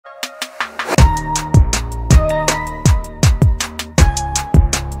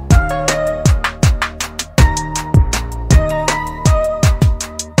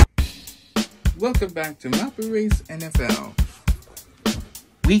welcome back to Muppet Race NFL.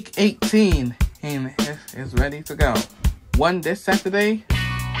 Week 18 is ready to go. One this Saturday,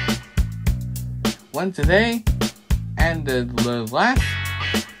 one today, and the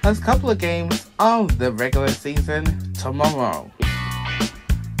last couple of games of the regular season tomorrow.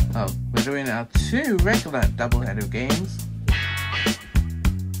 We're doing our two regular doubleheader games.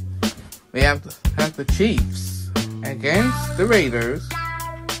 We have the Chiefs against the Raiders.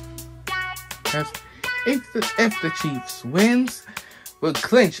 If the Chiefs wins, will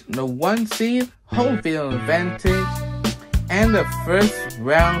clinch the 1 seed, home field advantage, and the first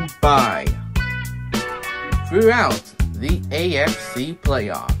round bye throughout the AFC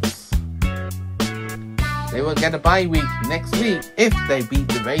playoffs. They will get a bye week next week if they beat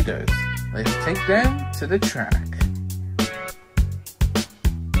the Raiders. Let's take them to the track.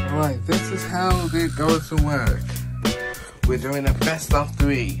 Alright, this is how it goes to work. We're doing a best of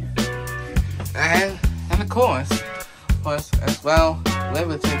 3. And of course, as well,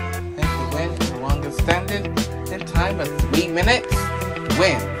 whoever takes the win the longest standing in time of 3 minutes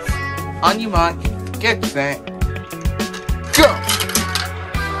wins. On your mark, get set, go!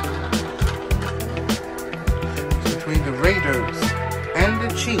 Between the Raiders and the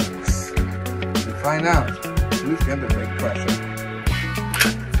Chiefs, we find out who's going to make pressure.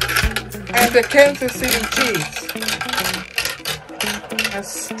 And the Kansas City Chiefs has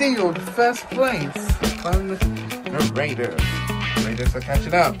stealed first place from the Raiders. The Raiders are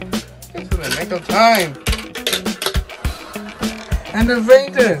catching up into the nick of time. And the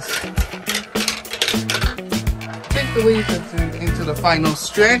Raiders take the lead into the final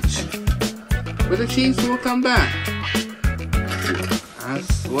stretch, but the Chiefs will come back. A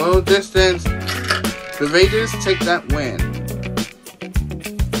slow distance, the Raiders take that win.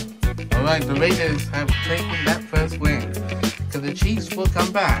 Alright, the Raiders have taken that first win, so the Chiefs will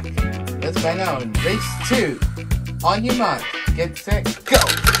come back. Let's find out in race 2. On your mark, get set, go!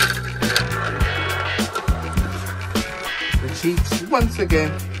 The Chiefs once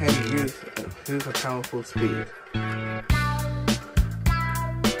again can use a powerful speed.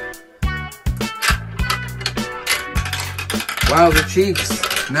 Wow, the Chiefs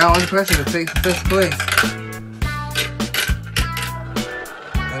now under pressure to take first place.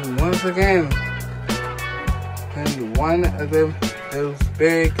 And once again, and one of those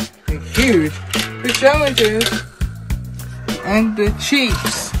big and huge challenges, and the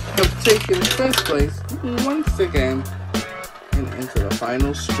Chiefs have taken first place once again and into the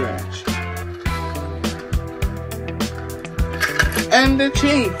final stretch. And the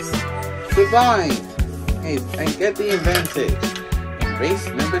Chiefs survive and get the advantage in race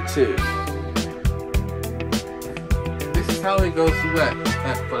number 2. This is how it goes to work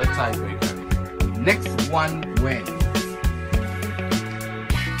for the tiebreaker. Next one wins.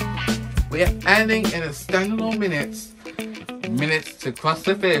 We are adding in a standalone minutes to cross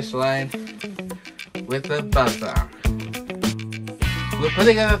the finish line with a buzzer. We're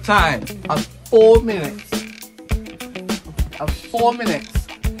putting in a time of 4 minutes.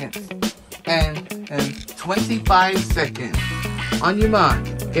 And 25 seconds. On your mark,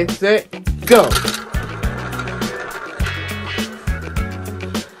 get set, go!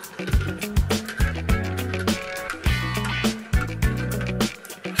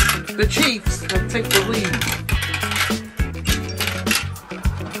 The Chiefs have taken the lead.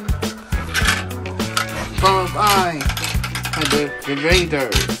 Followed by the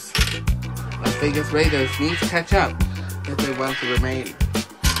Raiders. Las Vegas Raiders need to catch up if they want to remain,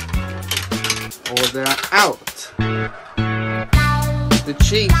 or they're out. The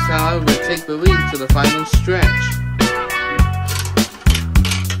Chiefs, however, take the lead to the final stretch.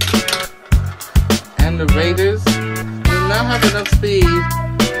 And the Raiders will not have enough speed,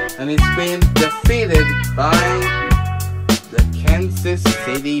 and it's been defeated by the Kansas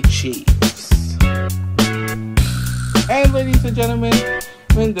City Chiefs. And ladies and gentlemen,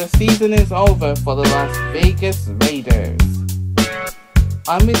 when the season is over for the Las Vegas Raiders,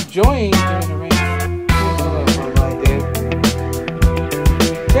 I'm enjoying doing the race.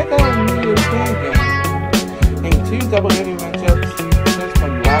 Check out New Year's Day game in 2 doubleheader matchups just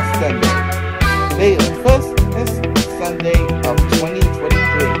from last Sunday. Today is the first Sunday of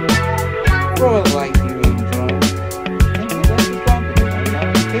 2023. For a light viewing enjoy, and to those who prompted on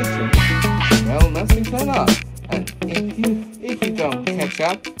notification, well, must be turned off. And if you don't catch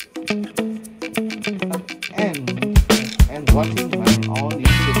up and watching my all new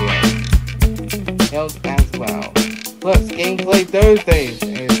videos held as well. Plus, Gameplay Thursdays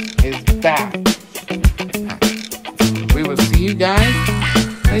is back. We will see you guys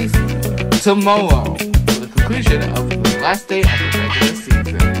tomorrow for the conclusion of the last day of the regular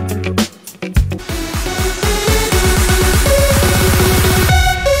season.